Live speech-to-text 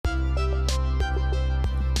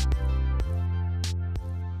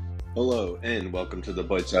Hello, and welcome to the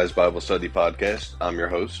Bite Size Bible Study Podcast. I'm your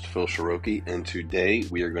host, Phil Shiroki, and today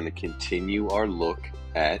we are going to continue our look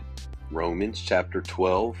at Romans chapter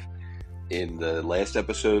 12. In the last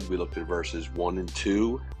episode, we looked at verses 1 and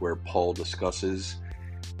 2, where Paul discusses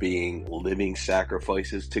being living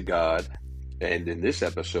sacrifices to God. And in this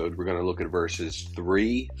episode, we're going to look at verses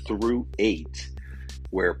 3 through 8,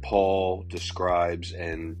 where Paul describes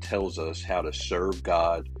and tells us how to serve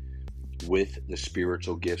God with the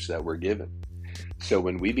spiritual gifts that we're given. So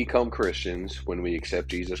when we become Christians, when we accept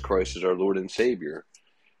Jesus Christ as our Lord and Savior,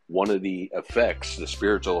 one of the effects, the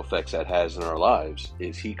spiritual effects that has in our lives,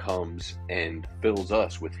 is He comes and fills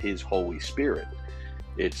us with His Holy Spirit.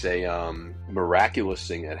 It's a miraculous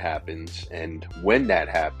thing that happens, and when that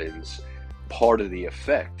happens, part of the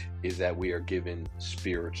effect is that we are given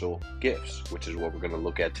spiritual gifts, which is what we're going to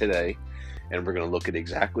look at today. And we're going to look at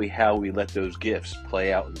exactly how we let those gifts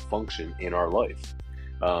play out and function in our life.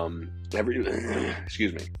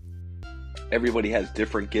 Excuse me. Everybody has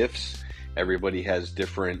different gifts. Everybody has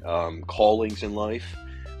different callings in life.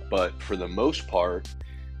 But for the most part,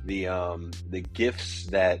 the gifts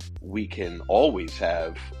that we can always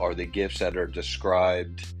have are the gifts that are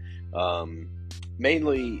described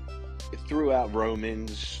mainly throughout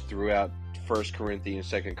Romans, throughout 1 Corinthians,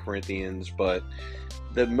 2 Corinthians, but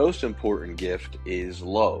the most important gift is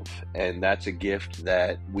love, and that's a gift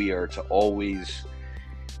that we are to always,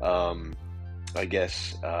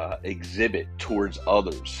 exhibit towards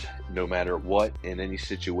others, no matter what, in any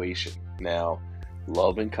situation. Now,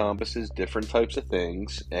 love encompasses different types of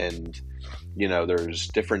things, and, there's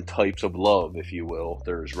different types of love, if you will.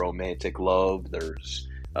 There's romantic love, there's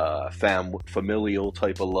familial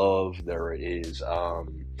type of love, there is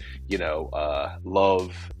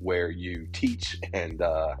love where you teach, and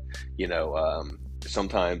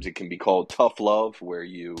sometimes it can be called tough love, where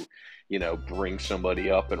you bring somebody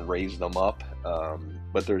up and raise them up,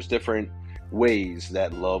 but there's different ways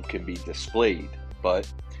that love can be displayed. But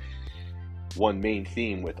one main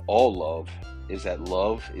theme with all love is that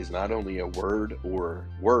love is not only a word or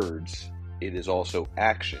words, it is also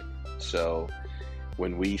action. So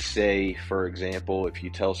when we say, for example, if you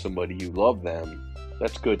tell somebody you love them,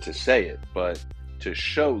 that's good to say it, but to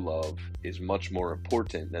show love is much more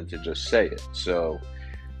important than to just say it. So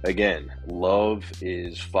again, love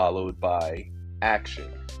is followed by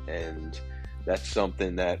action, and that's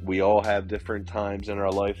something that we all have different times in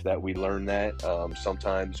our life that we learn that.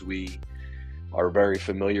 Sometimes we are very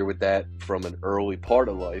familiar with that from an early part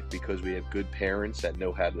of life because we have good parents that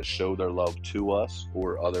know how to show their love to us,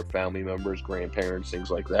 or other family members, grandparents, things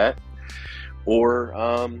like that.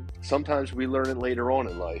 Or sometimes we learn it later on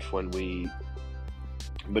in life when we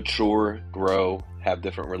mature, grow, have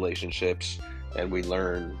different relationships, and we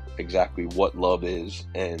learn exactly what love is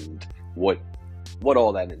and what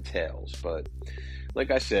all that entails. But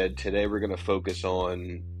like I said, today we're going to focus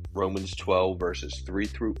on Romans 12 verses 3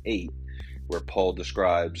 through 8, where Paul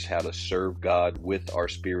describes how to serve God with our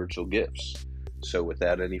spiritual gifts. So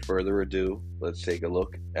without any further ado, let's take a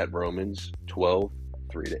look at Romans 12,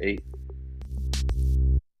 3 to 8.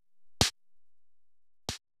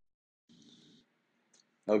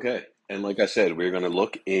 Okay, and like I said, we're going to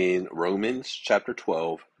look in Romans chapter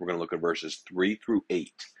 12. We're going to look at verses 3 through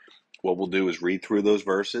 8. What we'll do is read through those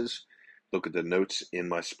verses, look at the notes in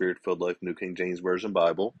my Spirit-Filled Life New King James Version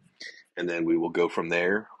Bible, and then we will go from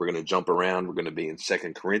there. We're going to jump around. We're going to be in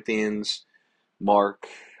 2 Corinthians, Mark,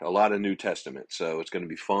 a lot of New Testament. So it's going to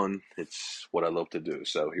be fun. It's what I love to do.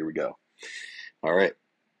 So here we go. All right.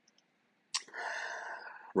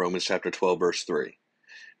 Romans chapter 12, verse 3.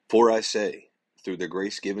 For I say, through the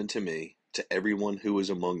grace given to me, to everyone who is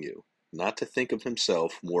among you, not to think of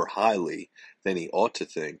himself more highly than he ought to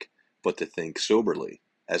think, but to think soberly,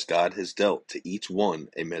 as God has dealt to each one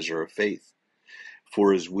a measure of faith.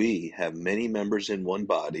 For as we have many members in one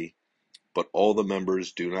body, but all the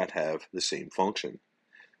members do not have the same function,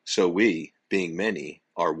 so we, being many,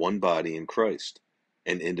 are one body in Christ,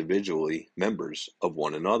 and individually members of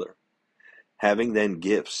one another. Having then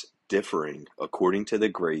gifts differing according to the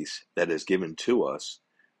grace that is given to us,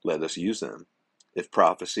 let us use them. If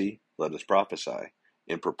prophecy, let us prophesy,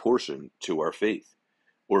 in proportion to our faith.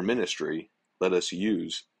 Or ministry, let us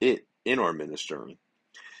use it in our ministering.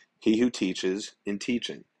 He who teaches, in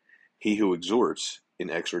teaching. He who exhorts, in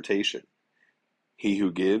exhortation. He who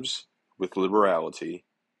gives, with liberality.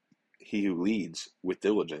 He who leads, with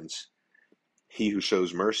diligence. He who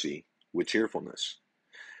shows mercy, with cheerfulness.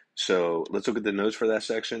 So let's look at the notes for that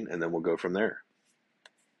section, and then we'll go from there.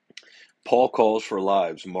 Paul calls for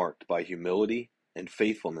lives marked by humility and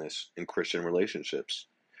faithfulness in Christian relationships.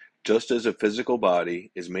 Just as a physical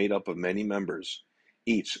body is made up of many members,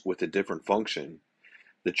 each with a different function,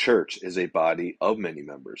 the church is a body of many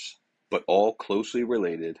members, but all closely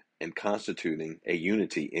related and constituting a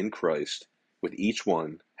unity in Christ, with each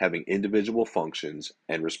one having individual functions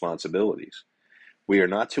and responsibilities. We are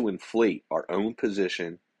not to inflate our own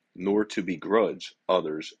position, nor to begrudge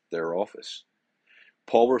others their office.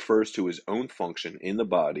 Paul refers to his own function in the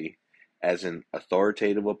body as an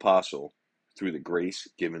authoritative apostle through the grace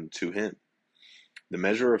given to him. The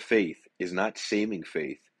measure of faith is not saving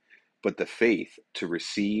faith, but the faith to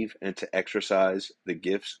receive and to exercise the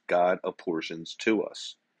gifts God apportions to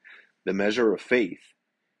us. The measure of faith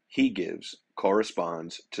he gives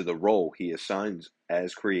corresponds to the role he assigns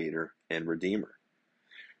as creator and redeemer.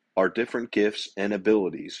 Our different gifts and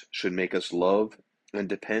abilities should make us love and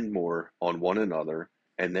depend more on one another,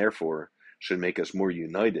 and therefore should make us more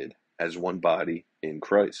united as one body in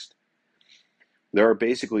Christ. There are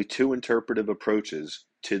basically two interpretive approaches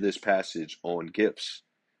to this passage on gifts.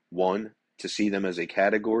 One, to see them as a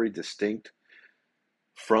category distinct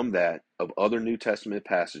from that of other New Testament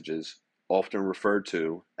passages, often referred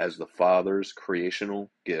to as the Father's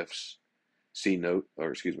creational gifts.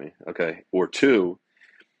 Or two,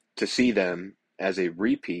 to see them as a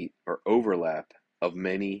repeat or overlap of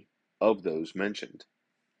many of those mentioned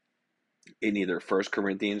in either 1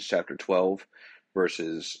 Corinthians chapter 12,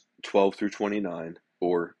 verses 12 through 29,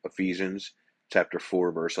 or Ephesians chapter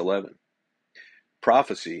 4, verse 11.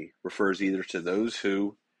 Prophecy refers either to those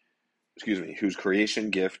whose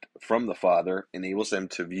creation gift from the Father enables them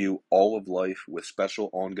to view all of life with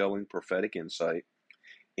special ongoing prophetic insight,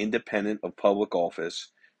 independent of public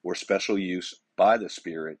office or special use by the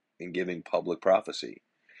Spirit in giving public prophecy,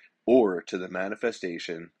 or to the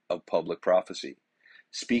manifestation of public prophecy,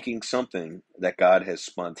 speaking something that God has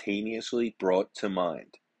spontaneously brought to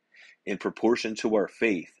mind. In proportion to our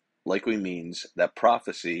faith, likely means that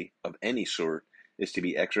prophecy of any sort is to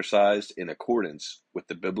be exercised in accordance with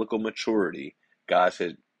the biblical maturity God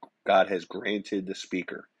has granted the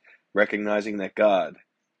speaker, recognizing that God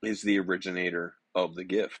is the originator of the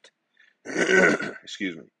gift.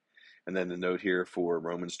 Excuse me. And then the note here for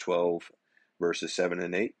Romans 12, verses 7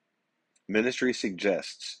 and 8. Ministry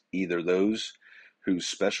suggests either those whose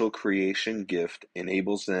special creation gift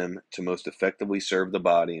enables them to most effectively serve the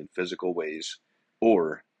body in physical ways,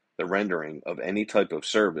 or the rendering of any type of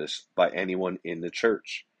service by anyone in the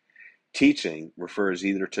church. Teaching refers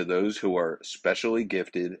either to those who are specially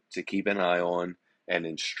gifted to keep an eye on and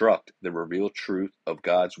instruct the revealed truth of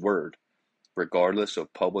God's word, regardless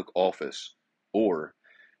of public office, or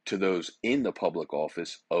to those in the public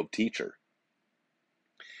office of teacher.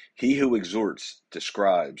 He who exhorts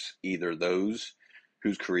describes either those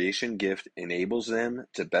whose creation gift enables them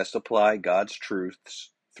to best apply God's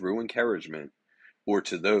truths through encouragement, or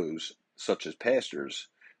to those, such as pastors,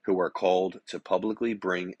 who are called to publicly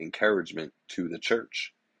bring encouragement to the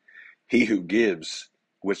church. He who gives,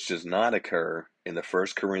 which does not occur in the 1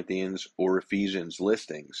 Corinthians or Ephesians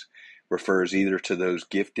listings, refers either to those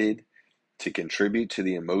gifted to contribute to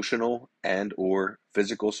the emotional and or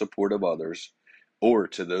physical support of others, or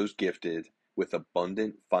to those gifted with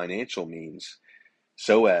abundant financial means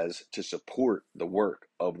so as to support the work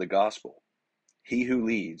of the gospel. He who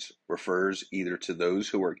leads refers either to those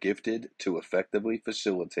who are gifted to effectively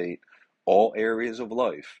facilitate all areas of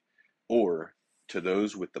life, or to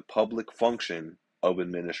those with the public function of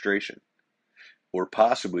administration, or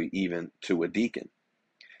possibly even to a deacon.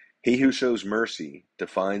 He who shows mercy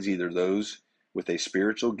defines either those with a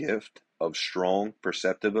spiritual gift of strong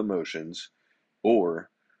perceptive emotions, or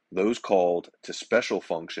those called to special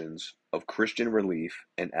functions of Christian relief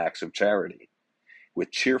and acts of charity.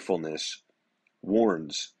 With cheerfulness,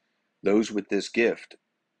 warns those with this gift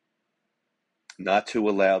not to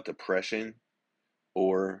allow depression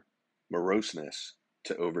or moroseness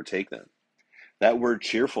to overtake them. That word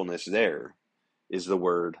cheerfulness there is the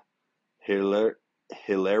word hilaritotes,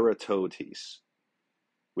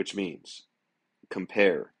 which means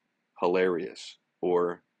compare, hilarious,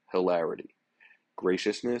 or hilarity.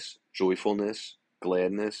 Graciousness, joyfulness,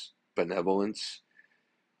 gladness, benevolence,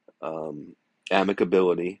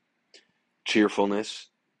 amicability, cheerfulness,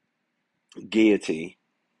 gaiety,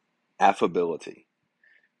 affability.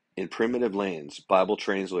 In primitive lands, Bible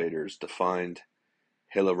translators defined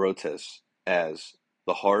hilarotes as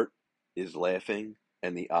the heart is laughing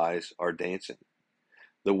and the eyes are dancing.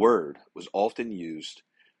 The word was often used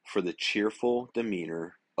for the cheerful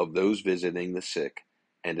demeanor of those visiting the sick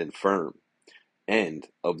and infirm, and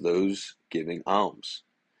of those giving alms.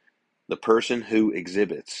 The person who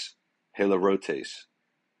exhibits hilarotes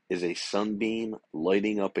is a sunbeam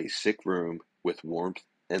lighting up a sick room with warmth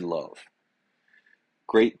and love.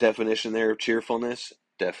 Great definition there of cheerfulness.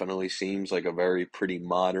 Definitely seems like a very pretty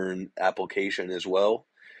modern application as well.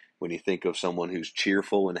 When you think of someone who's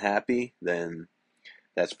cheerful and happy, then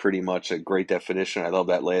that's pretty much a great definition. I love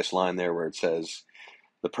that last line there where it says,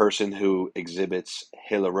 the person who exhibits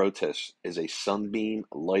hilarotes is a sunbeam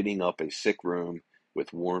lighting up a sick room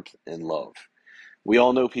with warmth and love. We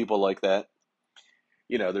all know people like that.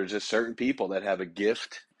 There's just certain people that have a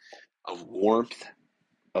gift of warmth,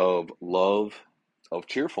 of love, of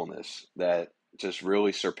cheerfulness that just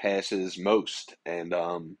really surpasses most. And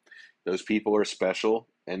those people are special,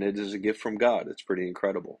 and it is a gift from God. It's pretty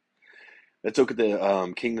incredible. Let's look at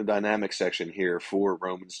the Kingdom Dynamics section here for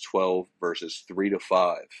Romans 12, verses 3 to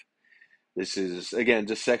 5. This is, again,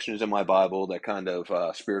 just sections in my Bible that kind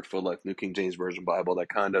of, Spirit-filled Life, New King James Version Bible, that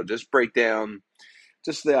kind of just break down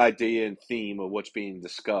just the idea and theme of what's being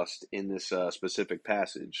discussed in this specific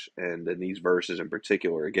passage, and in these verses in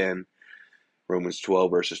particular. Again, Romans 12,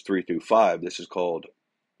 verses 3 through 5, this is called,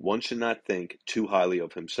 One Should Not Think Too Highly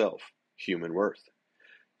of Himself, Human Worth.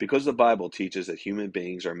 Because the Bible teaches that human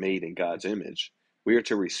beings are made in God's image, we are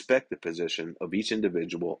to respect the position of each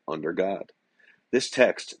individual under God. This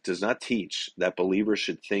text does not teach that believers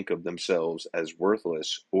should think of themselves as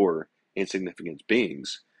worthless or insignificant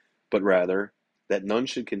beings, but rather that none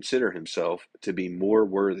should consider himself to be more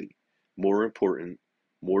worthy, more important,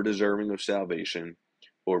 more deserving of salvation,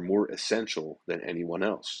 or more essential than anyone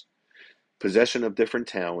else. Possession of different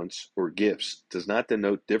talents or gifts does not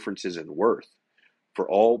denote differences in worth, for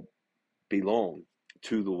all belong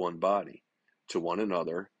to the one body, to one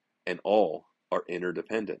another, and all are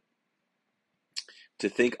interdependent. To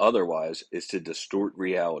think otherwise is to distort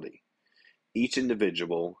reality. Each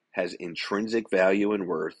individual has intrinsic value and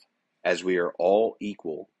worth, as we are all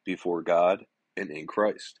equal before God and in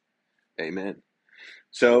Christ. Amen.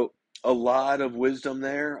 So, a lot of wisdom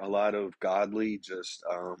there, a lot of godly just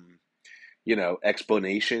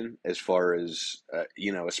explanation as far as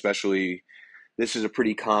especially, this is a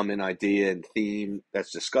pretty common idea and theme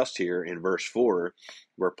that's discussed here in verse 4,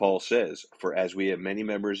 where Paul says, for as we have many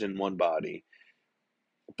members in one body,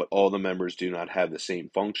 but all the members do not have the same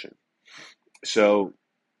function. So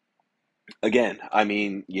again, I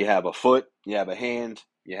mean, you have a foot, you have a hand,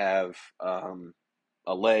 you have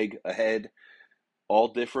a leg, a head, all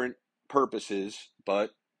different purposes,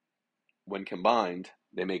 but when combined,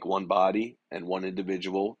 they make one body and one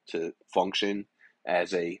individual to function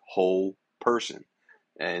as a whole person.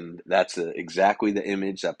 And that's exactly the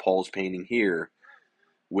image that Paul's painting here,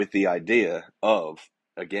 with the idea of,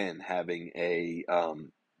 again, having a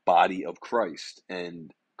body of Christ,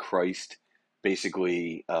 and Christ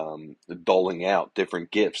basically doling out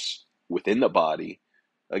different gifts within the body,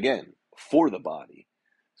 again, for the body.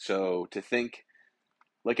 So to think,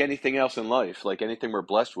 like anything else in life, like anything we're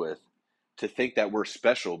blessed with, to think that we're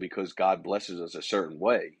special because God blesses us a certain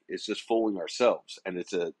way is just fooling ourselves. And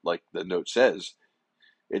it's like the note says,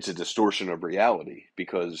 it's a distortion of reality,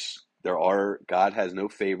 because God has no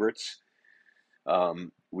favorites.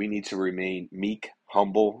 We need to remain meek,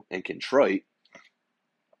 humble, and contrite.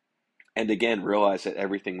 And again, realize that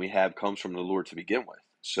everything we have comes from the Lord to begin with.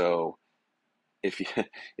 So if you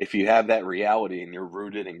if you have that reality and you're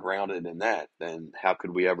rooted and grounded in that, then how could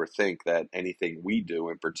we ever think that anything we do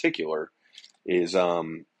in particular is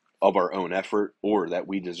of our own effort, or that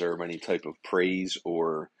we deserve any type of praise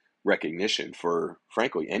or recognition for,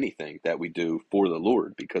 frankly, anything that we do for the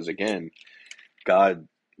Lord? Because again, God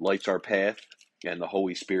lights our path, and the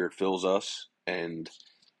Holy Spirit fills us and,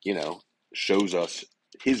 shows us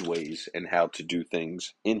his ways and how to do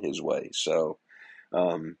things in his way. So,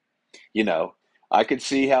 um, you know, I could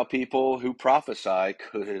see how people who prophesy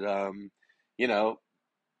could,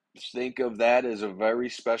 think of that as a very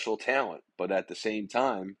special talent, but at the same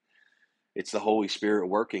time, it's the Holy Spirit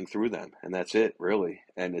working through them, and that's it, really.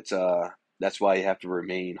 And that's why you have to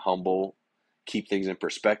remain humble, keep things in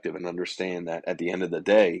perspective, and understand that at the end of the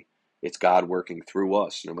day, it's God working through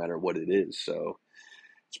us, no matter what it is. So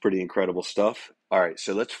it's pretty incredible stuff. All right,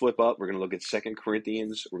 so let's flip up. We're going to look at 2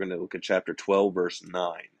 Corinthians. We're going to look at chapter 12, verse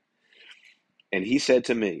 9. And he said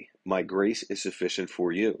to me, my grace is sufficient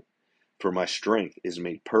for you, for my strength is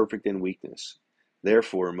made perfect in weakness.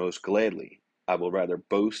 Therefore, most gladly, I will rather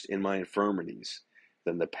boast in my infirmities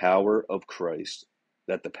than the power of Christ,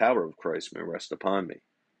 that the power of Christ may rest upon me.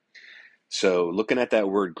 So looking at that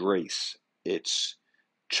word grace, it's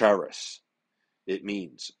charis. It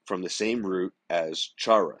means from the same root as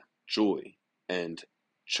chara, joy, and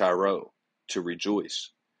charo, to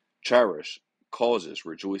rejoice. Charis causes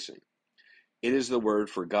rejoicing. It is the word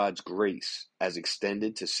for God's grace as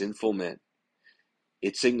extended to sinful men.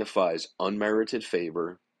 It signifies unmerited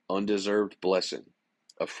favor, undeserved blessing.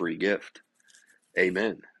 a free gift.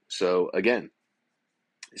 Amen. So again,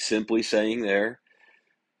 simply saying there,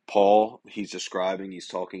 Paul, he's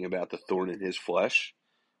talking about the thorn in his flesh,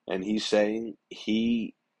 and he's saying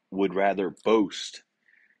he would rather boast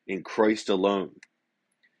in Christ alone,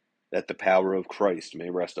 that the power of Christ may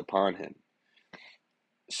rest upon him.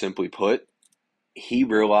 Simply put, he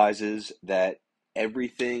realizes that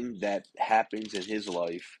everything that happens in his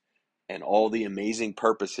life and all the amazing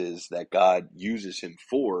purposes that God uses him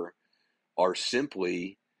for are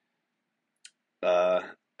simply uh,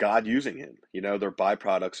 God using him. They're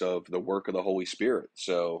byproducts of the work of the Holy Spirit.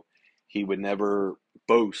 So he would never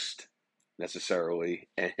boast necessarily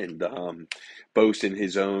and boast in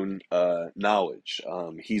his own knowledge.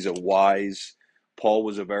 Paul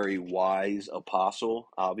was a very wise apostle,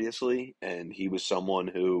 obviously, and he was someone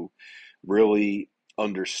who really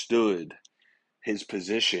understood his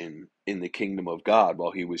position in the kingdom of God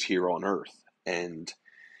while he was here on earth. And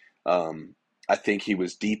um, I think he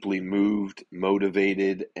was deeply moved,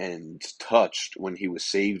 motivated, and touched when he was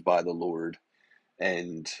saved by the Lord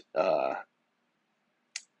and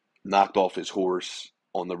knocked off his horse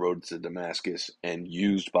on the road to Damascus and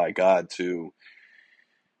used by God to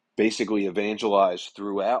basically evangelize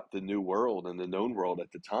throughout the new world and the known world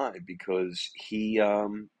at the time, because he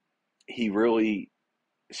really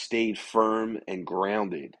stayed firm and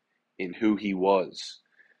grounded in who he was.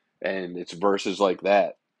 And it's verses like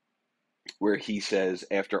that where he says,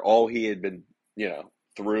 after all he had been,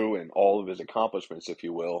 through and all of his accomplishments, if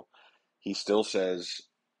you will, he still says,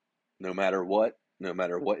 no matter what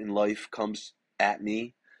in life comes at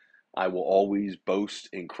me, I will always boast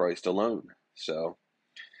in Christ alone. So,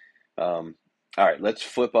 all right, let's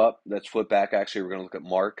flip up. Let's flip back. Actually, we're going to look at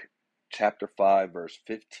Mark chapter 5, verse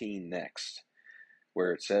 15 next,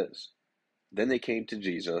 where it says, Then they came to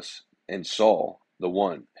Jesus and saw the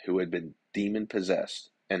one who had been demon possessed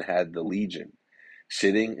and had the legion,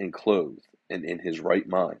 sitting and clothed and in his right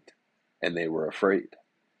mind, and they were afraid.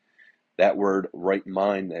 That word right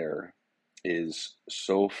mind there is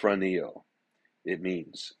sophroneo. It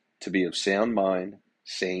means to be of sound mind,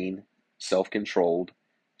 sane, self-controlled,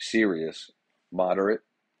 serious, moderate,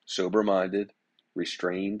 sober-minded,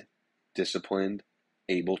 restrained, disciplined,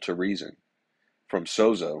 able to reason. From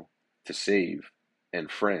sozo, to save, and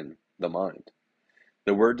phren, the mind.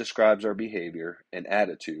 The word describes our behavior and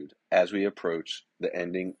attitude as we approach the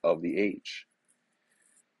ending of the age.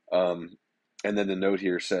 And then the note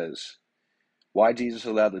here says, why Jesus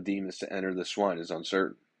allowed the demons to enter the swine is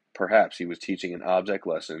uncertain. Perhaps he was teaching an object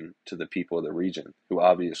lesson to the people of the region, who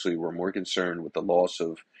obviously were more concerned with the loss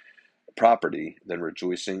of property than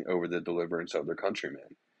rejoicing over the deliverance of their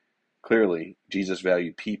countrymen. Clearly, Jesus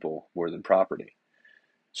valued people more than property.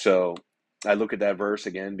 So I look at that verse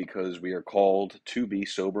again because we are called to be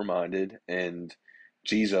sober-minded, and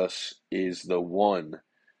Jesus is the one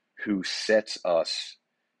who sets us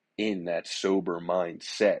in that sober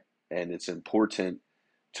mindset. And it's important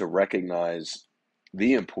to recognize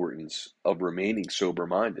the importance of remaining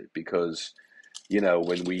sober-minded, because,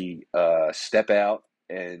 when we step out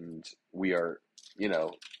and we are,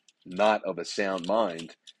 not of a sound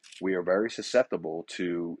mind, we are very susceptible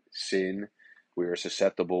to sin. We are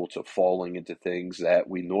susceptible to falling into things that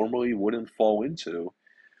we normally wouldn't fall into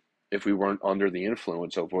if we weren't under the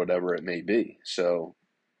influence of whatever it may be. So,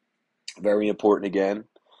 very important again,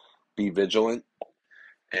 be vigilant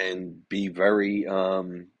and be very,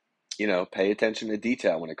 pay attention to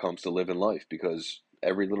detail when it comes to living life, because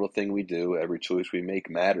every little thing we do, every choice we make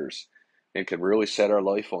matters and can really set our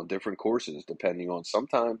life on different courses depending on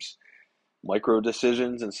sometimes micro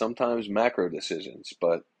decisions and sometimes macro decisions.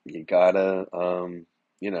 But you gotta,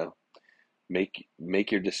 you know,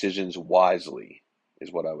 make your decisions wisely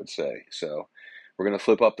is what I would say. So we're gonna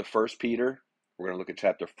flip up to First Peter. We're gonna look at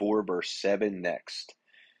chapter 4, verse 7 next,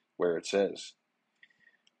 where it says,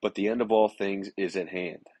 "But the end of all things is at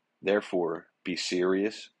hand. Therefore, be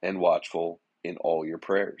serious and watchful in all your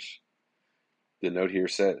prayers." The note here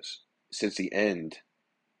says, since the end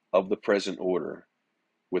of the present order,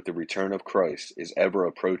 with the return of Christ, is ever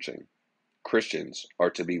approaching, Christians are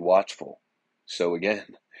to be watchful. So again,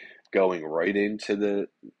 going right into the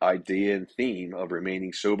idea and theme of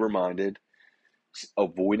remaining sober-minded,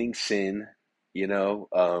 avoiding sin, you know,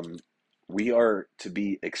 we are to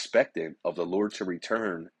be expectant of the Lord to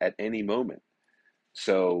return at any moment.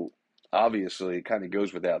 So obviously, it kind of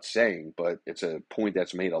goes without saying, but it's a point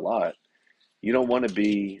that's made a lot. You don't want to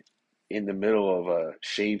be in the middle of a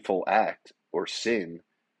shameful act or sin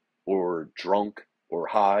or drunk or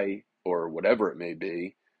high or whatever it may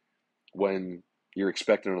be when you're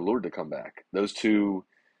expecting the Lord to come back. Those two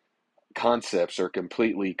concepts are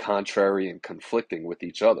completely contrary and conflicting with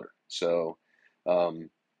each other. So um,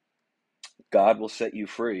 God will set you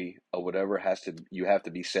free of whatever you have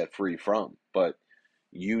to be set free from, but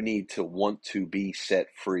you need to want to be set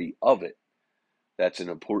free of it. That's an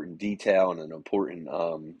important detail and an important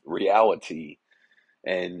reality.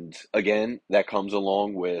 And again, that comes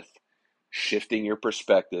along with shifting your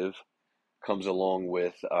perspective, comes along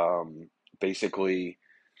with basically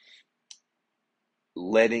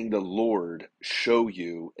letting the Lord show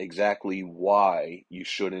you exactly why you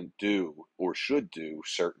shouldn't do or should do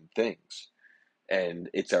certain things. And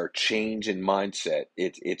it's our change in mindset,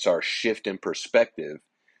 it's our shift in perspective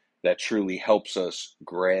that truly helps us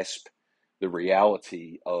grasp the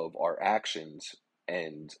reality of our actions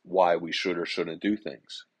and why we should or shouldn't do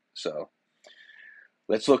things. So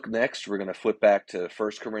let's look next. We're going to flip back to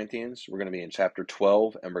First Corinthians. We're going to be in chapter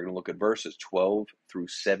 12, and we're going to look at verses 12 through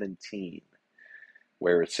 17,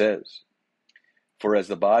 where it says, "For as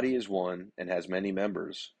the body is one and has many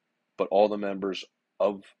members, but all the members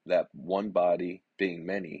of that one body, being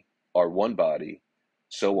many, are one body,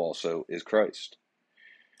 so also is Christ.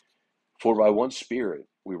 For by one Spirit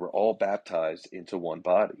we were all baptized into one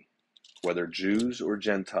body, whether Jews or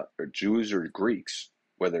Gentiles, or Jews or Greeks,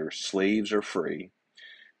 whether slaves or free,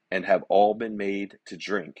 and have all been made to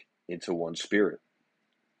drink into one Spirit.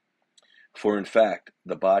 For in fact,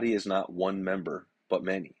 the body is not one member, but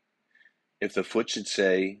many. If the foot should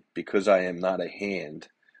say, because I am not a hand,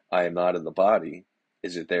 I am not of the body,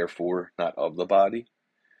 is it therefore not of the body?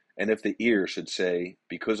 And if the ear should say,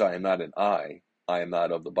 because I am not an eye, I am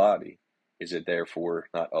not of the body, is it therefore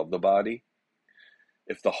not of the body?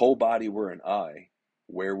 If the whole body were an eye,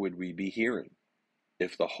 where would we be hearing?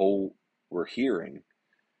 If the whole were hearing,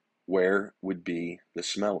 where would be the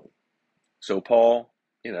smelling?" So Paul,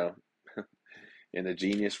 you know, in a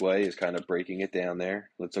genius way, is kind of breaking it down there.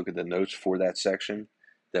 Let's look at the notes for that section.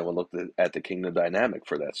 Then we'll look at the kingdom dynamic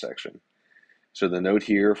for that section. So the note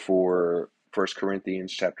here for 1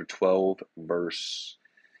 Corinthians chapter 12, verse,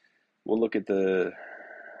 we'll look at the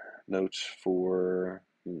notes for,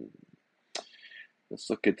 let's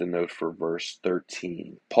look at the note for verse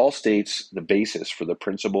 13. Paul states the basis for the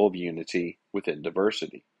principle of unity within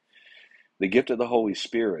diversity. The gift of the Holy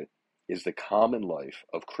Spirit is the common life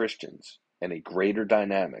of Christians and a greater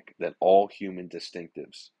dynamic than all human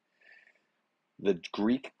distinctives. The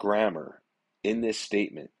Greek grammar in this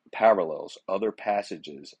statement parallels other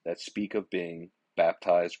passages that speak of being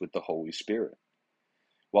baptized with the Holy Spirit.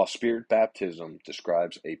 While Spirit baptism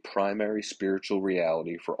describes a primary spiritual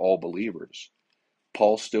reality for all believers,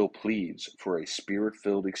 Paul still pleads for a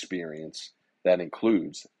Spirit-filled experience that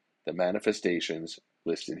includes the manifestations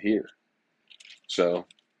listed here. So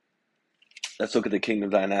let's look at the kingdom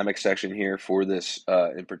dynamic section here for this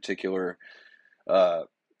in particular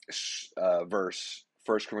verse,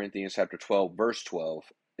 1 Corinthians chapter 12, verse 12.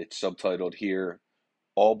 It's subtitled here,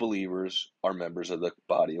 "All believers are members of the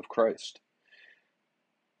body of Christ."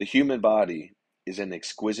 The human body is an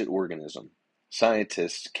exquisite organism.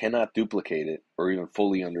 Scientists cannot duplicate it or even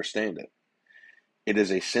fully understand it. It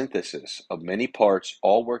is a synthesis of many parts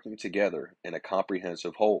all working together in a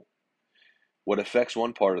comprehensive whole. What affects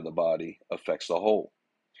one part of the body affects the whole.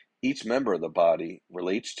 Each member of the body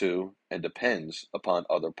relates to and depends upon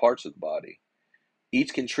other parts of the body.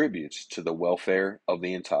 Each contributes to the welfare of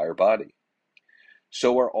the entire body.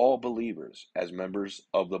 So are all believers as members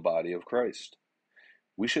of the body of Christ.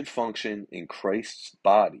 We should function in Christ's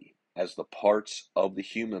body as the parts of the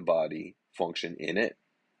human body function in it.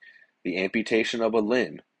 The amputation of a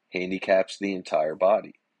limb handicaps the entire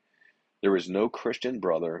body. There is no Christian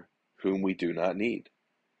brother whom we do not need.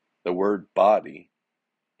 The word body,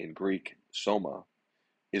 in Greek soma,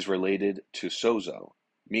 is related to sozo,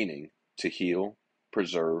 meaning to heal,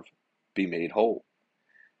 preserve, be made whole.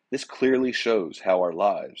 This clearly shows how our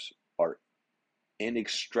lives are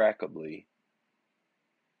inextricably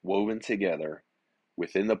woven together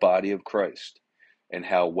within the body of Christ, and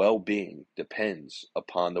how well-being depends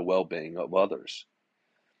upon the well-being of others.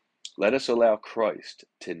 Let us allow Christ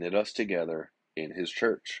to knit us together in his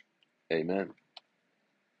church. Amen.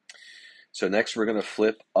 So next we're going to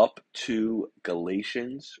flip up to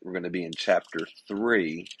Galatians. We're going to be in chapter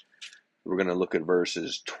 3. We're going to look at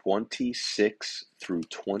verses 26 through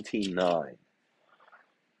 29.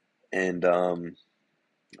 And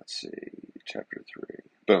let's see, chapter 3.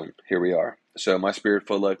 Boom, here we are. So my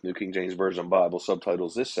Spirit-filled Life, New King James Version Bible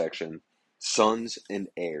subtitles this section, Sons and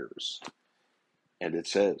Heirs. And it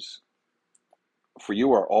says, "For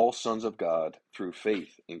you are all sons of God through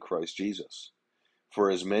faith in Christ Jesus.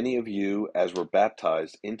 For as many of you as were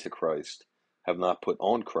baptized into Christ have not put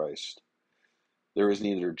on Christ, There is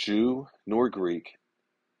neither Jew nor Greek,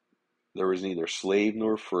 there is neither slave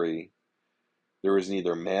nor free, there is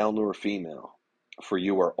neither male nor female, for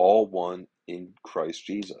you are all one in Christ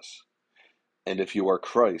Jesus. And if you are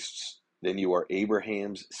Christ's, then you are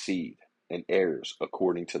Abraham's seed and heirs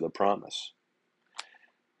according to the promise.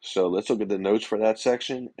 So let's look at the notes for that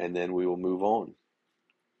section, and then we will move on.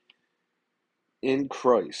 In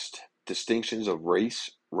Christ, distinctions of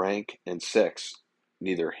race, rank, and sex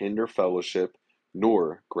neither hinder fellowship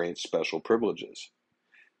nor grant special privileges.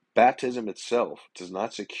 Baptism itself does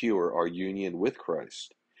not secure our union with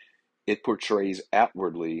Christ. It portrays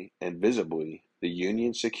outwardly and visibly the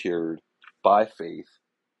union secured by faith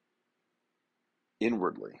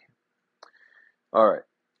inwardly. All right,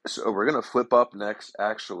 so we're going to flip up next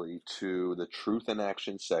actually to the Truth in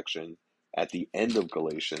Action section at the end of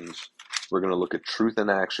Galatians. We're going to look at Truth in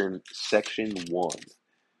Action, section 1,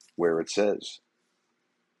 where it says,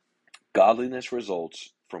 godliness results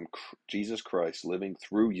from Jesus Christ living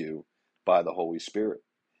through you by the Holy Spirit.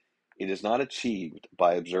 It is not achieved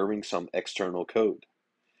by observing some external code.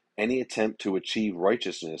 Any attempt to achieve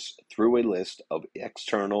righteousness through a list of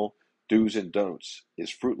external do's and don'ts is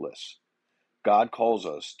fruitless. God calls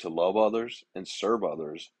us to love others and serve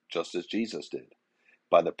others just as Jesus did,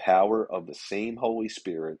 by the power of the same Holy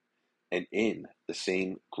Spirit and in the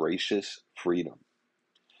same gracious freedom.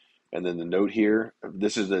 And then the note here,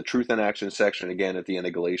 this is the Truth in Action section again at the end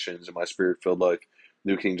of Galatians in my Spirit-Filled Life,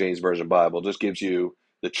 New King James Version Bible. Just gives you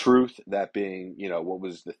the truth, that being, what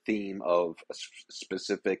was the theme of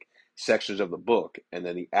specific sections of the book, and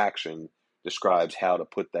then the action describes how to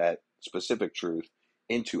put that specific truth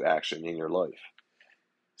into action in your life.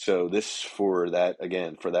 So this for that,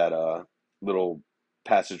 again, for that little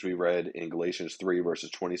passage we read in Galatians 3,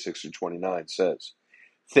 verses 26 to 29 says,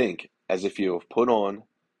 think as if you have put on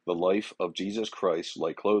the life of Jesus Christ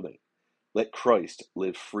like clothing. Let Christ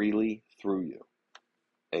live freely through you.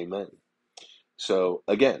 Amen. So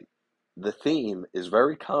again, the theme is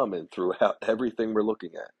very common throughout everything we're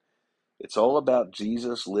looking at. It's all about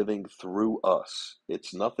Jesus living through us.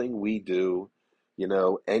 It's nothing we do,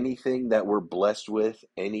 anything that we're blessed with,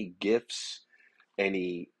 any gifts,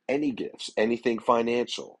 any gifts, anything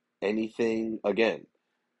financial, anything, again,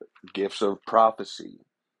 gifts of prophecy,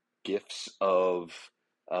 gifts of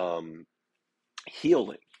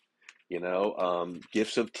healing,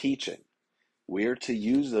 gifts of teaching. We're to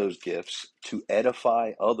use those gifts to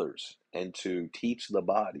edify others and to teach the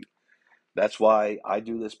body. That's why I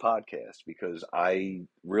do this podcast, because I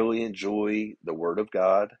really enjoy the Word of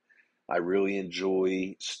God. I really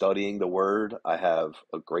enjoy studying the Word. I have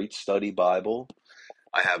a great study Bible.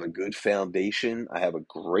 I have a good foundation. I have a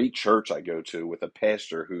great church I go to with a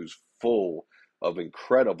pastor who's full of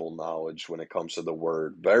incredible knowledge when it comes to the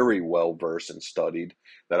Word, very well versed and studied,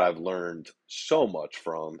 that I've learned so much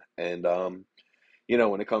from. And,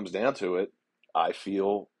 when it comes down to it, I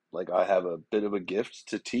feel like I have a bit of a gift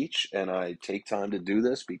to teach, and I take time to do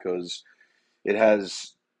this because it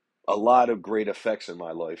has a lot of great effects in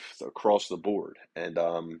my life across the board. And,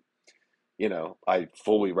 I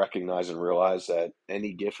fully recognize and realize that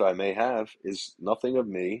any gift I may have is nothing of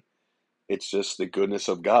me. It's just the goodness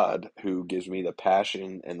of God who gives me the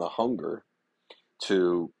passion and the hunger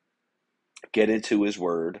to get into His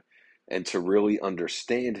Word and to really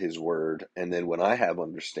understand His Word. And then when I have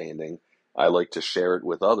understanding, I like to share it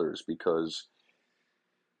with others, because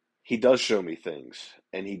He does show me things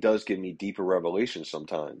and He does give me deeper revelation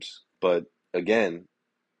sometimes. But again,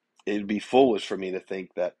 it'd be foolish for me to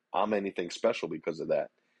think that I'm anything special because of that.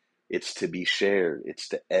 It's to be shared. It's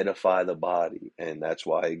to edify the body. And that's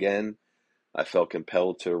why, again, I felt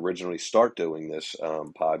compelled to originally start doing this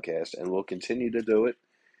podcast, and will continue to do it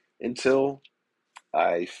until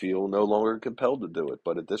I feel no longer compelled to do it.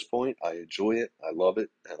 But at this point, I enjoy it, I love it,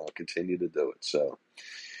 and I'll continue to do it. So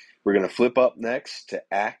we're going to flip up next to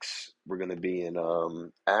Acts. We're going to be in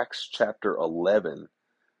Acts chapter 11.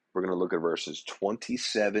 We're going to look at verses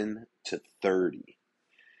 27 to 30.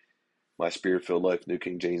 My Spirit-Filled Life, New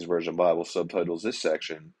King James Version Bible subtitles this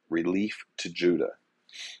section, Relief to Judah.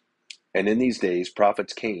 And in these days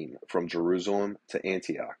prophets came from Jerusalem to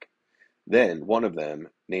Antioch. Then one of them,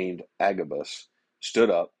 named Agabus,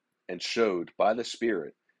 stood up and showed by the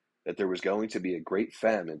Spirit that there was going to be a great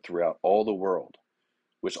famine throughout all the world,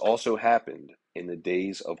 which also happened in the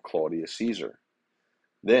days of Claudius Caesar.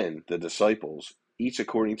 Then the disciples, each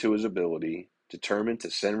according to his ability, determined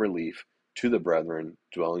to send relief to the brethren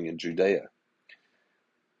dwelling in Judea.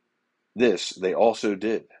 This they also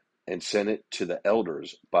did, and sent it to the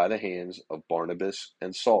elders by the hands of Barnabas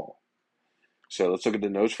and Saul. So let's look at the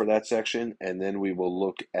notes for that section, and then we will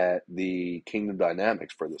look at the kingdom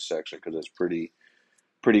dynamics for this section, because it's pretty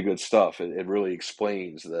pretty good stuff. It really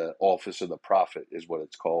explains the office of the prophet, is what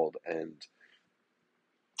it's called. And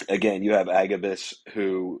again, you have Agabus,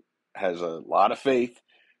 who has a lot of faith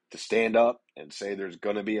to stand up and say there's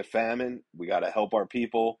going to be a famine. We got to help our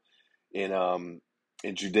people in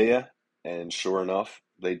Judea, and sure enough,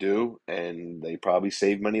 they do, and they probably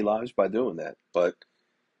saved many lives by doing that. But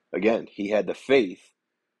again, he had the faith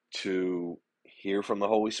to hear from the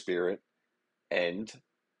Holy Spirit and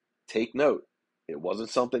take note. It wasn't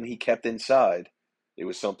something he kept inside. It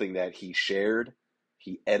was something that he shared.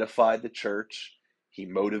 He edified the church. He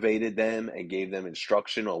motivated them and gave them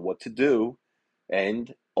instruction on what to do.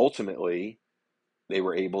 And ultimately, they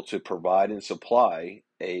were able to provide and supply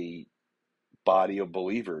a body of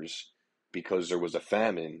believers because there was a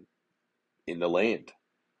famine in the land.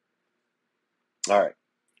 All right.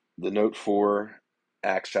 The note for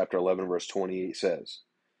Acts chapter 11, verse 28 says,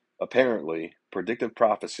 apparently, predictive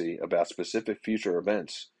prophecy about specific future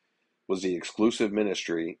events was the exclusive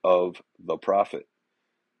ministry of the prophet.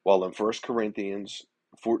 While in 1 Corinthians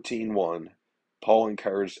 14:1, Paul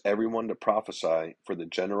encouraged everyone to prophesy for the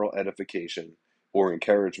general edification or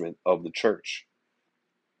encouragement of the church.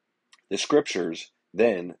 The scriptures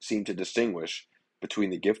then seem to distinguish between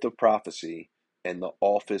the gift of prophecy and the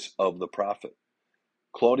office of the prophet.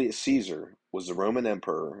 Claudius Caesar was the Roman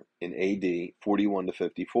emperor in AD 41 to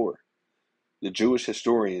 54. The Jewish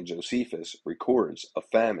historian Josephus records a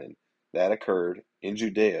famine that occurred in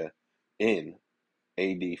Judea in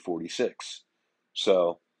AD 46.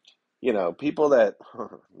 So, people that,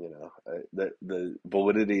 the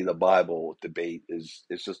validity of the Bible debate is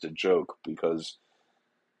just a joke, because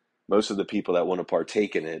most of the people that want to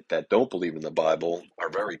partake in it that don't believe in the Bible are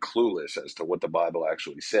very clueless as to what the Bible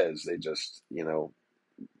actually says. They just,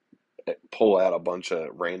 pull out a bunch of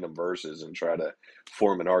random verses and try to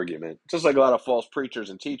form an argument. Just like a lot of false preachers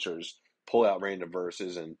and teachers pull out random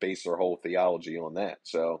verses and base their whole theology on that.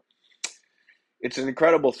 So it's an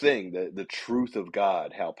incredible thing, the truth of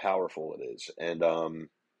God, how powerful it is. And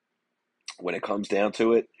when it comes down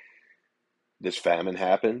to it, this famine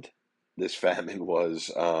happened. This famine was,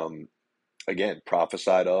 again,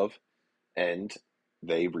 prophesied of, and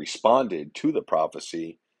they responded to the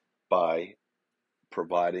prophecy by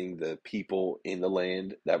providing the people in the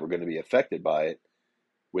land that were going to be affected by it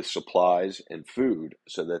with supplies and food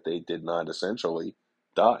so that they did not essentially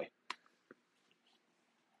die.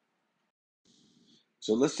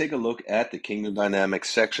 So let's take a look at the Kingdom Dynamics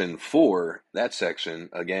section. For that section,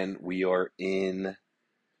 again, we are in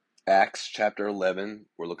Acts chapter 11.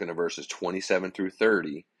 We're looking at verses 27 through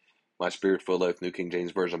 30. My Spirit-Filled Life New King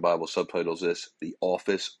James Version Bible subtitles this, The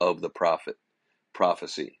Office of the Prophet.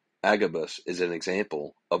 Prophecy. Agabus is an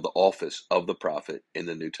example of the office of the prophet in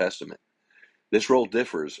the New Testament. This role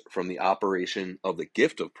differs from the operation of the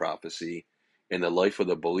gift of prophecy in the life of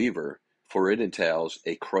the believer, for it entails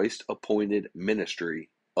a Christ-appointed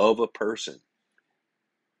ministry of a person,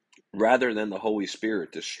 rather than the Holy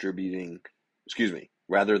Spirit distributed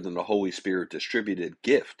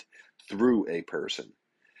gift through a person.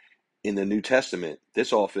 In the New Testament,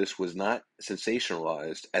 this office was not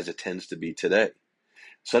sensationalized as it tends to be today.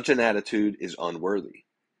 Such an attitude is unworthy,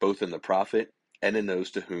 both in the prophet and in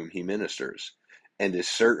those to whom he ministers, and is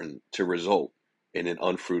certain to result in an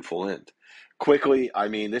unfruitful end. Quickly,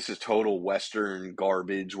 this is total Western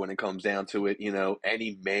garbage when it comes down to it.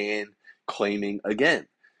 Any man claiming, again,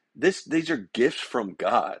 these are gifts from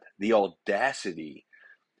God. The audacity,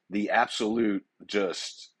 the absolute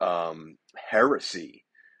just heresy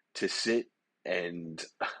to sit and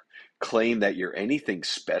claim that you're anything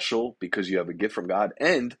special because you have a gift from God.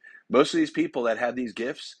 And most of these people that have these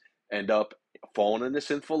gifts end up falling into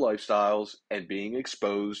sinful lifestyles and being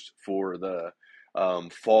exposed for the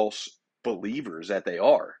false believers that they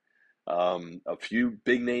are. A few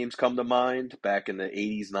big names come to mind back in the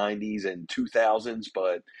 80s, 90s, and 2000s,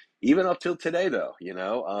 but even up till today, though, you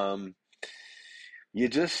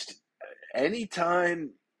just,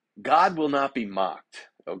 anytime, God will not be mocked,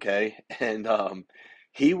 okay? And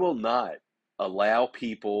he will not allow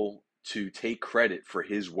people to take credit for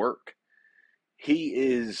his work. He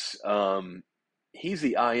is he's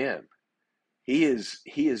the I am. He is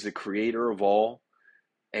the creator of all,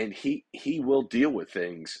 and he will deal with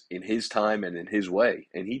things in his time and in his way,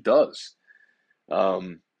 and he does.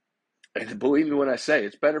 And believe me when I say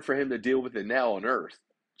it's better for him to deal with it now on earth.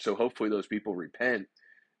 So hopefully those people repent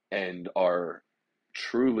and are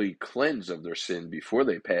truly cleansed of their sin before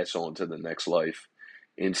they pass on to the next life,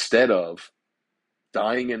 instead of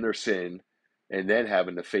dying in their sin and then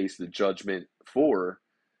having to face the judgment for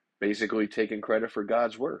basically taking credit for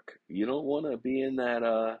God's work. You don't want to be in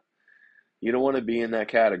that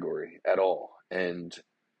category at all. And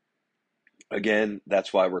Again,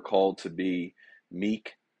 that's why we're called to be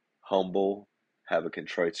meek, humble, have a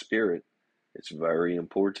contrite spirit. It's very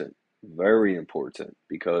important,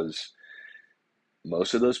 because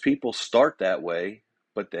most of those people start that way,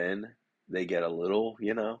 but then they get a little,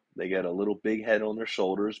 they get a little big head on their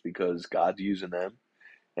shoulders because God's using them,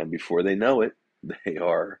 and before they know it, they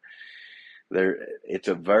are there. It's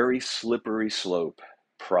a very slippery slope.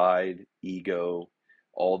 Pride, ego,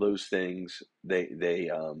 all those things.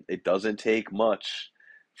 It doesn't take much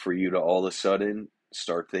for you to all of a sudden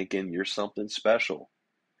start thinking you're something special.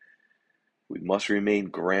 We must remain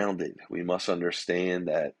grounded. We must understand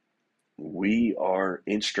that we are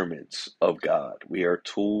instruments of God. We are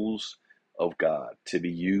tools of God to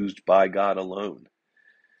be used by God alone.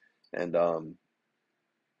 And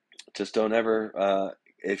just don't ever,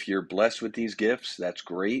 if you're blessed with these gifts, that's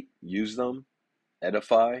great. Use them,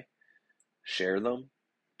 edify, share them,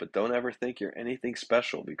 but don't ever think you're anything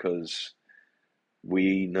special, because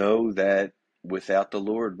we know that without the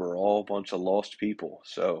Lord, we're all a bunch of lost people.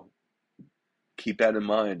 So keep that in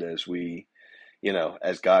mind as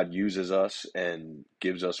as God uses us and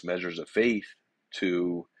gives us measures of faith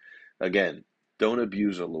to, again, don't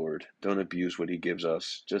abuse the Lord. Don't abuse what He gives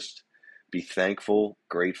us. Just be thankful,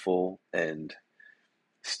 grateful, and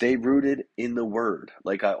stay rooted in the Word.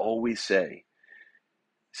 Like I always say,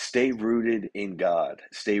 stay rooted in God.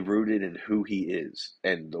 Stay rooted in who He is.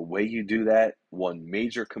 And the way you do that, one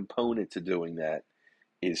major component to doing that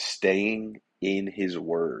is staying in His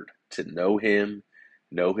Word, to know Him,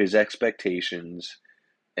 know His expectations,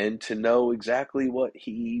 and to know exactly what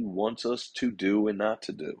He wants us to do and not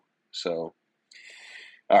to do. So,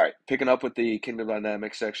 all right, picking up with the kingdom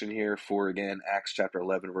dynamics section here for, again, Acts chapter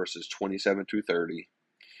 11, verses 27 through 30.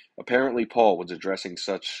 Apparently, Paul was addressing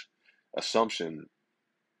such assumption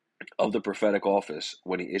of the prophetic office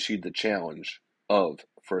when he issued the challenge of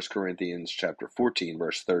 1 Corinthians chapter 14,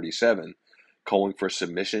 verse 37, calling for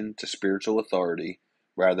submission to spiritual authority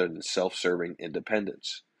rather than self-serving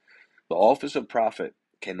independence. The office of prophet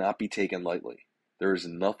cannot be taken lightly. There is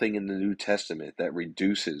nothing in the New Testament that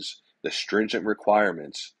reduces the stringent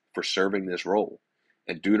requirements for serving this role.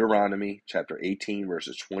 And Deuteronomy chapter 18,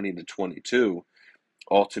 verses 20 to 22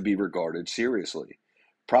 ought to be regarded seriously.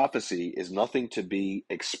 Prophecy is nothing to be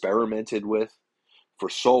experimented with, for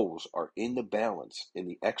souls are in the balance in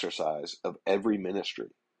the exercise of every ministry.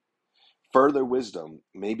 Further wisdom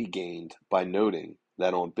may be gained by noting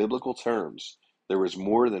that on biblical terms, there is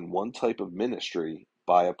more than one type of ministry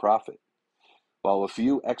by a prophet. While a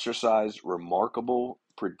few exercise remarkable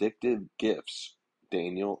predictive gifts,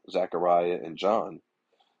 Daniel, Zechariah, and John,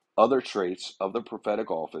 other traits of the prophetic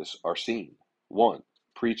office are seen. 1.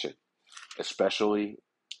 Preaching, especially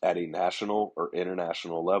at a national or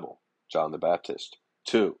international level, John the Baptist.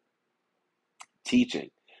 2. Teaching,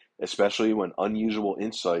 especially when unusual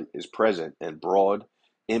insight is present and broad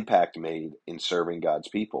impact made in serving God's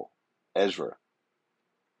people, Ezra.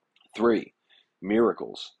 3.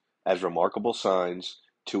 Miracles, as remarkable signs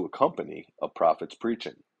to accompany a prophet's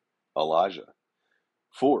preaching, Elijah.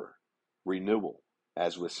 4. Renewal,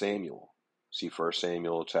 as with Samuel. See 1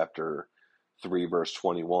 Samuel chapter 3 verse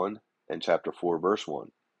 21 and chapter 4 verse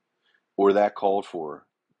 1. Or that called for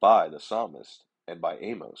by the psalmist and by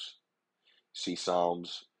Amos. See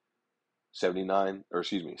Psalms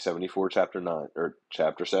 74 chapter 9, or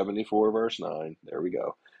chapter 74 verse 9. There we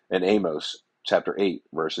go. And Amos chapter 8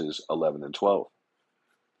 verses 11 and 12.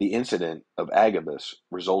 The incident of Agabus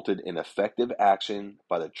resulted in effective action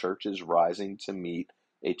by the churches rising to meet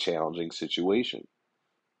a challenging situation.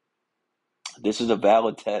 This is a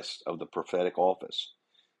valid test of the prophetic office.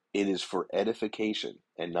 It is for edification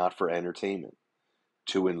and not for entertainment,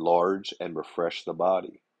 to enlarge and refresh the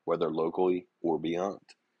body, whether locally or beyond.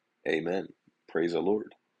 Amen. Praise the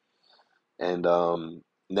Lord. And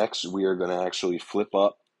next, we are going to actually flip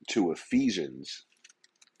up to Ephesians.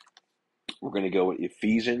 We're going to go with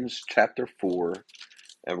Ephesians chapter 4,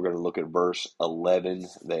 and we're going to look at verse 11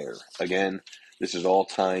 there. Again, this is all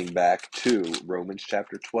tying back to Romans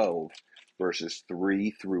chapter 12, verses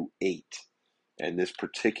 3 through 8. And this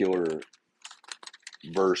particular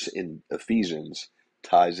verse in Ephesians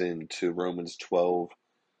ties into Romans 12,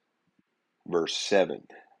 verse 7.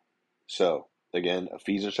 So, again,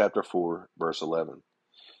 Ephesians chapter 4, verse 11.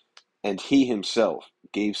 And he himself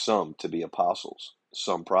gave some to be apostles,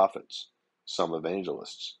 some prophets, some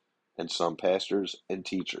evangelists, and some pastors and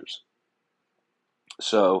teachers.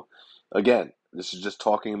 So, again, this is just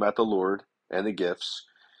talking about the Lord and the gifts.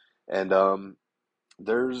 And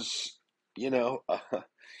there's,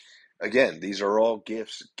 again, these are all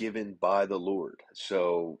gifts given by the Lord.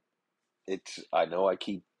 So I know I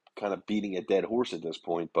keep kind of beating a dead horse at this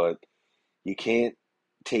point, but you can't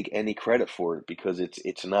take any credit for it because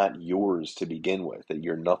it's not yours to begin with. That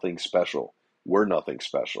you're nothing special. We're nothing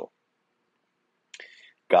special.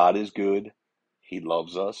 God is good. He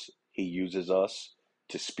loves us. He uses us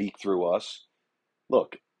to speak through us.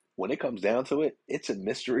 Look, when it comes down to it, it's a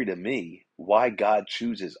mystery to me why God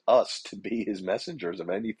chooses us to be his messengers of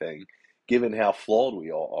anything, given how flawed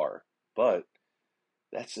we all are. But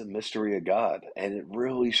that's the mystery of God, and it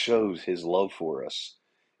really shows his love for us.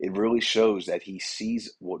 It really shows that he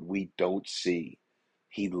sees what we don't see.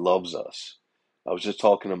 He loves us. I was just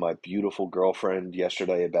talking to my beautiful girlfriend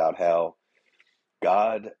yesterday about how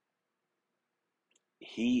God,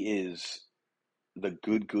 he is the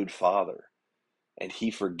good, good Father, and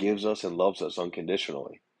he forgives us and loves us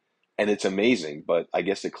unconditionally. And it's amazing, but I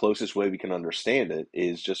guess the closest way we can understand it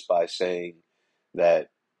is just by saying that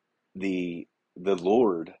the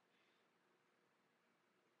Lord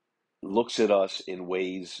looks at us in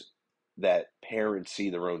ways that parents see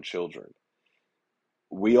their own children.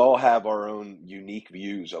 We all have our own unique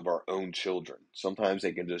views of our own children. Sometimes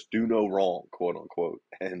they can just do no wrong, quote unquote,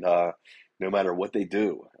 and no matter what they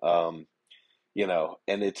do, and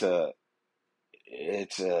it's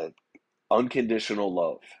a unconditional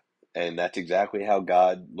love, and that's exactly how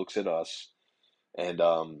God looks at us. And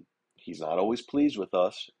he's not always pleased with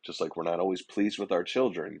us, just like we're not always pleased with our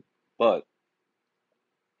children, but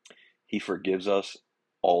he forgives us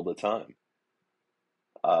all the time.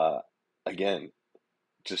 Uh, Again,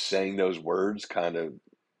 just saying those words kind of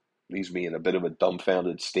leaves me in a bit of a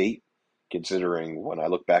dumbfounded state, considering when I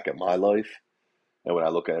look back at my life and when I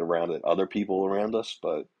look around at other people around us.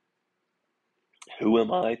 But who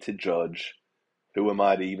am I to judge? Who am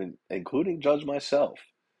I to even, including judge myself?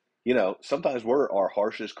 Sometimes we're our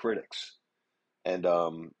harshest critics. And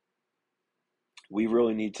we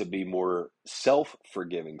really need to be more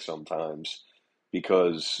self-forgiving sometimes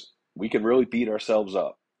because we can really beat ourselves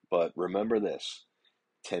up. But remember this,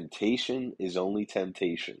 temptation is only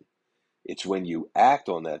temptation. It's when you act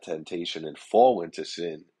on that temptation and fall into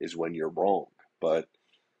sin is when you're wrong. But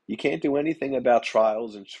you can't do anything about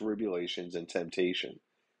trials and tribulations and temptation.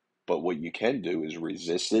 But what you can do is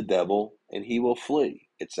resist the devil and he will flee.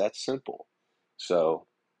 It's that simple. So,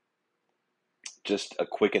 just a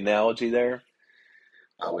quick analogy there.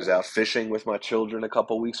 I was out fishing with my children a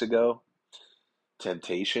couple weeks ago.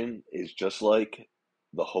 Temptation is just like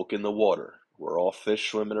the hook in the water. We're all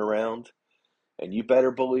fish swimming around, and you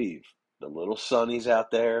better believe the little sunnies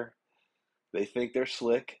out there, they think they're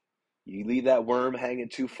slick. You leave that worm hanging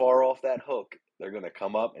too far off that hook, they're going to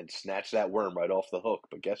come up and snatch that worm right off the hook.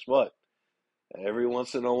 But guess what? Every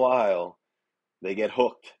once in a while, they get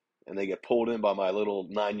hooked and they get pulled in by my little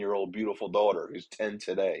 9-year-old beautiful daughter who's 10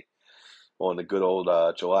 today on the good old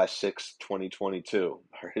July 6th, 2022.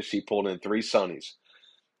 She pulled in three sunnies.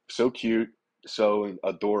 So cute, so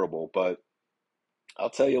adorable. But I'll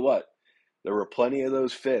tell you what, there were plenty of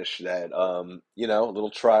those fish that, a little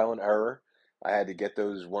trial and error. I had to get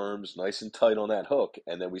those worms nice and tight on that hook,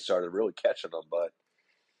 and then we started really catching them. But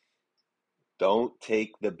don't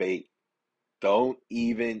take the bait. Don't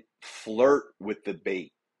even flirt with the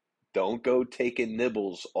bait. Don't go taking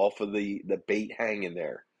nibbles off of the bait hanging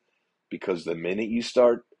there. Because the minute you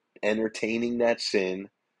start entertaining that sin,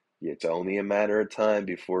 it's only a matter of time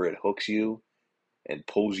before it hooks you and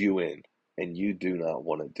pulls you in. And you do not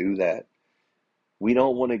want to do that. We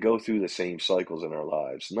don't want to go through the same cycles in our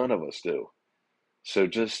lives. None of us do. So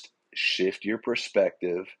just shift your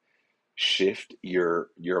perspective, shift your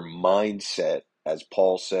mindset, as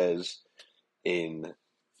Paul says in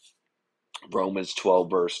Romans 12,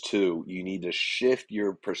 verse 2. You need to shift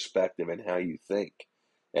your perspective and how you think.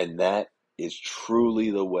 And that is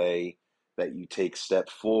truly the way that you take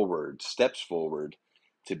steps forward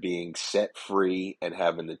to being set free and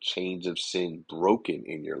having the chains of sin broken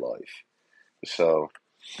in your life. So,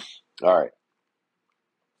 all right.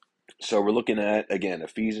 So we're looking at, again,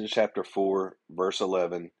 Ephesians chapter 4, verse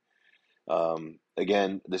 11.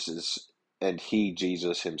 Again, this is, and he,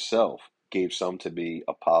 Jesus himself, gave some to be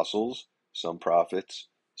apostles, some prophets,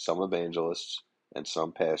 some evangelists, and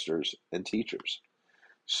some pastors and teachers.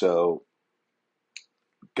 So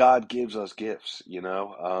God gives us gifts.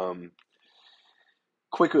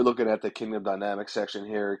 Quickly looking at the kingdom dynamics section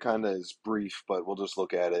here, it kind of is brief, but we'll just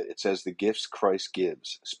look at it. It says the gifts Christ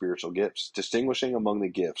gives, spiritual gifts, distinguishing among the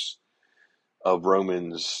gifts of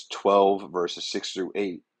Romans 12, verses 6 through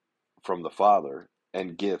 8 from the Father,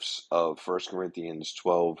 and gifts of 1 Corinthians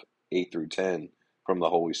 12, 8 through 10 from the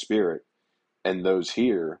Holy Spirit, and those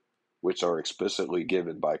here, which are explicitly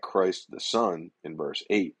given by Christ the Son in verse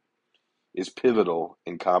 8, is pivotal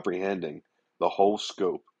in comprehending the whole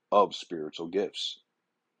scope of spiritual gifts.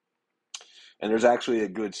 And there's actually a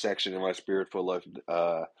good section in my Spirit Full Life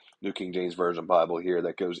New King James Version Bible here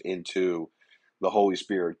that goes into the Holy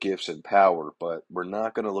Spirit gifts and power, but we're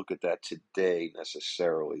not going to look at that today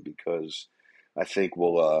necessarily because I think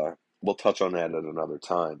we'll touch on that at another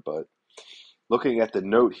time. But looking at the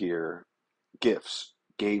note here, gifts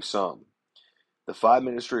gave some. The five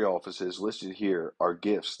ministry offices listed here are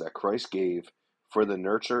gifts that Christ gave for the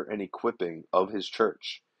nurture and equipping of his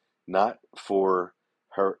church, not for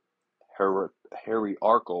her,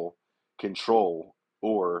 hierarchical control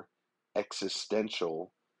or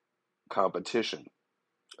existential competition.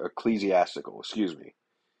 Ecclesiastical, excuse me.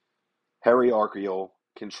 Hierarchical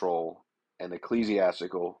control and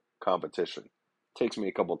ecclesiastical competition. Takes me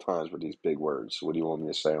a couple times with these big words. What do you want me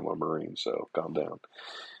to say? I'm a Marine, so calm down.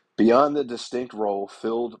 Beyond the distinct role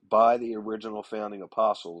filled by the original founding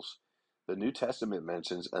apostles, the New Testament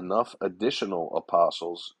mentions enough additional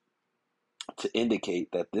apostles to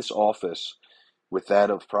indicate that this office, with that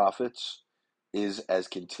of prophets, is as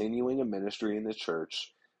continuing a ministry in the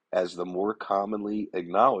church as the more commonly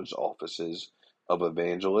acknowledged offices of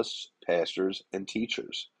evangelists, pastors, and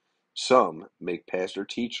teachers. Some make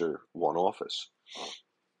pastor-teacher one office.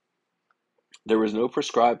 There is no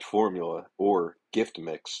prescribed formula or gift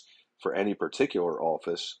mix for any particular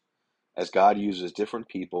office, as God uses different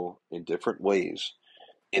people in different ways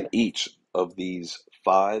in each of these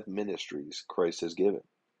five ministries Christ has given.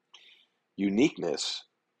 Uniqueness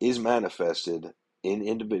is manifested in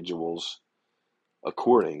individuals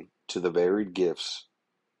according to the varied gifts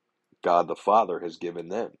God the Father has given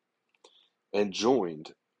them, and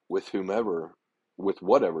joined with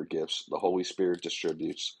whatever gifts the Holy Spirit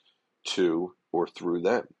distributes to or through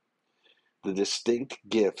them. The distinct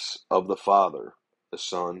gifts of the Father, the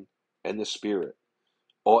Son, and the Spirit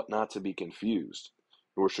ought not to be confused,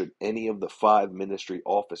 nor should any of the five ministry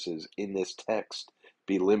offices in this text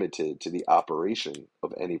be limited to the operation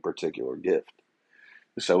of any particular gift.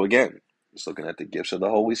 So again, just looking at the gifts of the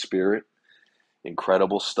Holy Spirit,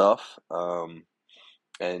 incredible stuff.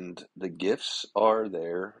 And the gifts are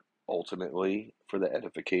there ultimately for the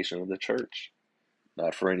edification of the church,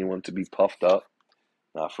 not for anyone to be puffed up,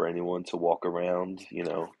 not for anyone to walk around,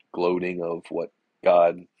 gloating of what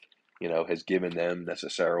God, has given them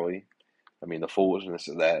necessarily. I mean, the foolishness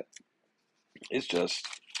of that is just,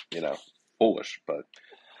 foolish, but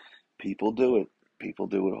people do it. People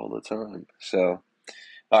do it all the time. So,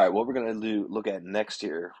 all right, what we're going to look at next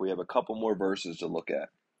here, we have a couple more verses to look at,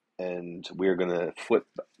 and we're going to flip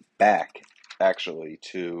back actually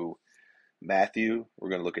to Matthew. We're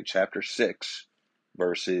going to look at chapter 6,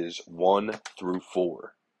 verses 1 through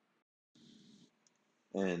 4.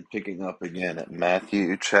 And picking up again at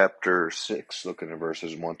Matthew chapter 6, looking at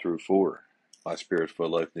verses 1 through 4. My Spirit for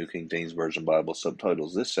Life New King James Version Bible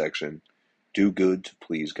subtitles this section, Do Good to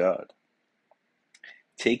Please God.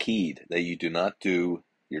 Take heed that you do not do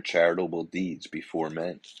your charitable deeds before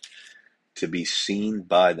men, to be seen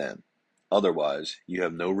by them. Otherwise, you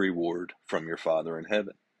have no reward from your Father in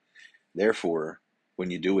heaven. Therefore,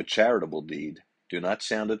 when you do a charitable deed, do not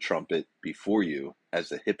sound a trumpet before you, as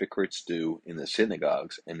the hypocrites do in the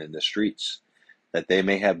synagogues and in the streets, that they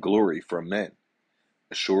may have glory from men.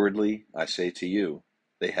 Assuredly, I say to you,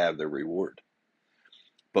 they have their reward.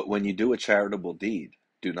 But when you do a charitable deed,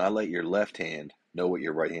 do not let your left hand know what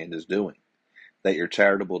your right hand is doing, that your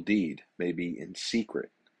charitable deed may be in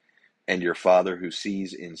secret, and your Father who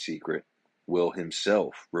sees in secret will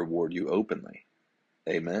himself reward you openly.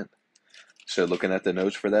 Amen. So looking at the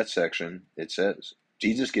notes for that section, it says,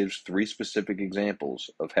 Jesus gives three specific examples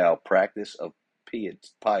of how practice of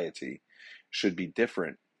piety should be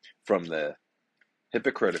different from the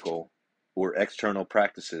hypocritical or external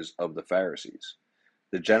practices of the Pharisees.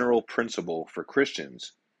 The general principle for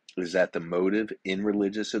Christians is that the motive in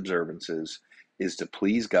religious observances is to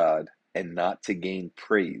please God and not to gain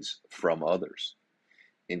praise from others.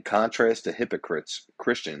 In contrast to hypocrites,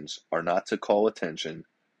 Christians are not to call attention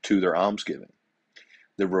to their almsgiving.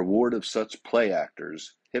 The reward of such play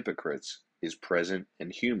actors, hypocrites, is present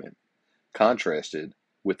and human, contrasted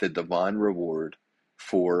with the divine reward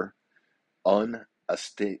for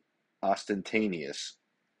unostentatious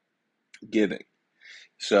giving.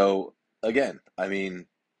 So, again, I mean,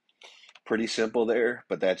 pretty simple there,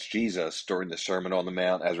 but that's Jesus during the Sermon on the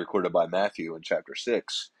Mount as recorded by Matthew in chapter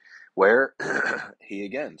 6, where he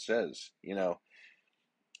again says,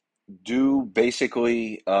 do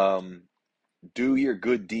basically do your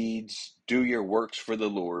good deeds, do your works for the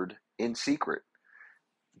Lord in secret.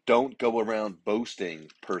 Don't go around boasting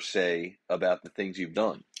per se about the things you've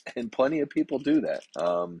done. And plenty of people do that.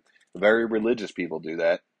 Very religious people do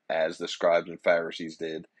that, as the scribes and Pharisees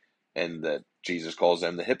did, and that Jesus calls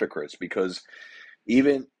them the hypocrites because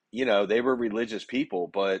even, they were religious people,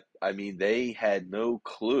 but I mean, they had no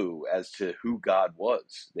clue as to who God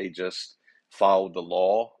was. They just followed the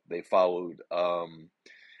law. They followed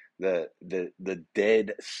the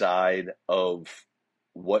dead side of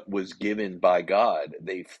what was given by God.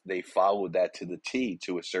 They followed that to the T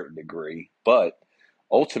to a certain degree, but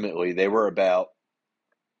ultimately they were about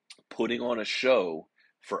putting on a show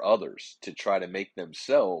for others to try to make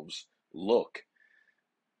themselves look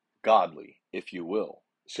godly, if you will,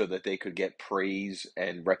 so that they could get praise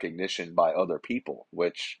and recognition by other people,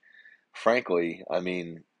 which frankly, I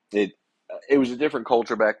mean, it was a different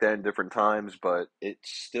culture back then, different times, but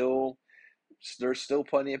there's still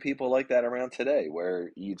plenty of people like that around today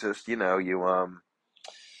where you just, you don't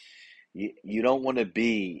want to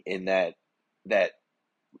be in that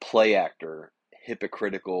play actor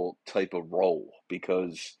hypocritical type of role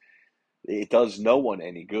because it does no one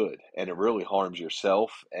any good and it really harms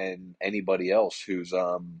yourself and anybody else who's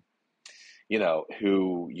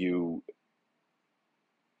who you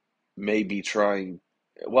may be trying.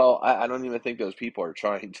 Well, I don't even think those people are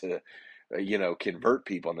trying to convert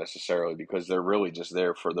people necessarily because they're really just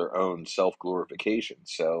there for their own self glorification.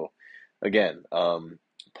 So again,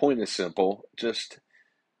 point is simple: just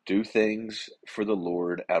do things for the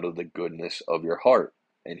Lord out of the goodness of your heart,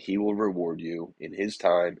 and He will reward you in His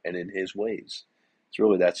time and in His ways. It's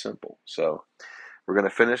really that simple. So we're going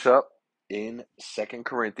to finish up in Second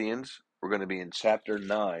Corinthians. We're going to be in chapter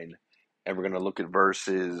 9, and we're going to look at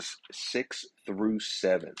verses 6 through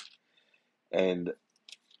 7. And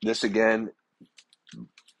this again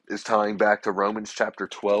is tying back to Romans chapter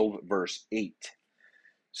 12, verse 8.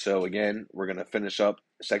 So again, we're going to finish up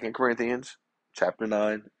Second Corinthians chapter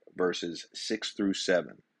 9, verses 6 through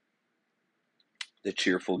 7. The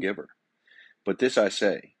cheerful giver. But this I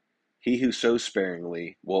say, he who sows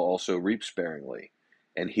sparingly will also reap sparingly,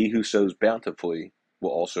 and he who sows bountifully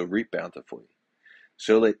will also reap bountifully.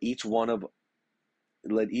 So let each one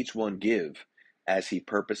give as he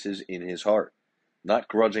purposes in his heart, not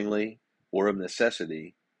grudgingly or of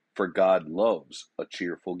necessity, for God loves a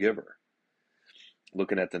cheerful giver.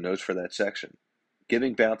 Looking at the notes for that section.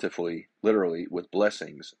 Giving bountifully, literally with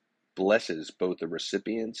blessings, blesses both the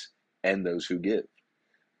recipients and those who give.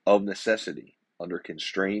 Of necessity, under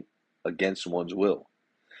constraint, against one's will.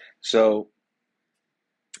 So,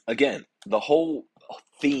 again, the whole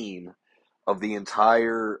theme of the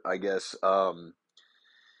entire, I guess,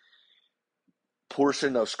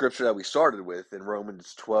 portion of scripture that we started with in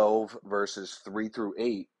Romans 12, verses 3 through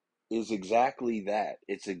 8, is exactly that.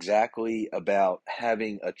 It's exactly about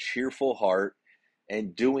having a cheerful heart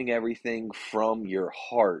and doing everything from your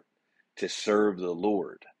heart to serve the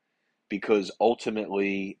Lord. Because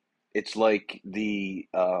ultimately, it's like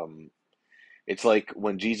it's like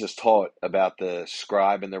when Jesus taught about the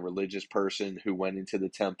scribe and the religious person who went into the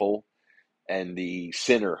temple and the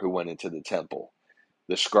sinner who went into the temple.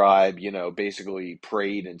 The scribe, basically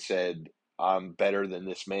prayed and said, I'm better than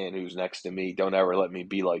this man who's next to me. Don't ever let me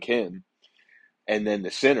be like him. And then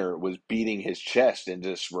the sinner was beating his chest and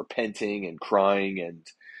just repenting and crying and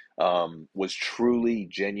was truly,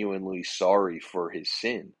 genuinely sorry for his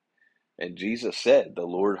sin. And Jesus said, the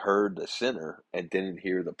Lord heard the sinner and didn't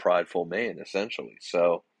hear the prideful man, essentially.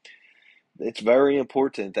 So it's very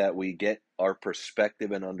important that we get our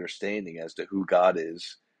perspective and understanding as to who God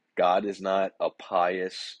is. God is not a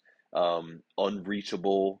pious,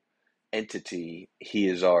 unreachable entity. He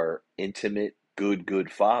is our intimate,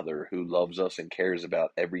 good Father who loves us and cares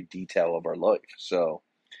about every detail of our life. So,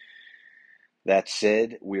 that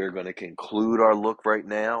said, we are going to conclude our look right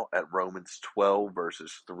now at Romans 12,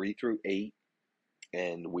 verses 3 through 8.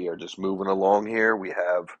 And we are just moving along here. We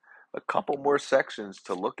have a couple more sections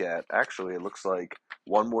to look at. Actually, it looks like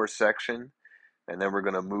one more section, and then we're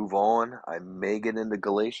going to move on. I may get into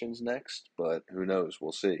Galatians next, but who knows?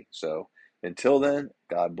 We'll see. So until then,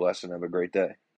 God bless and have a great day.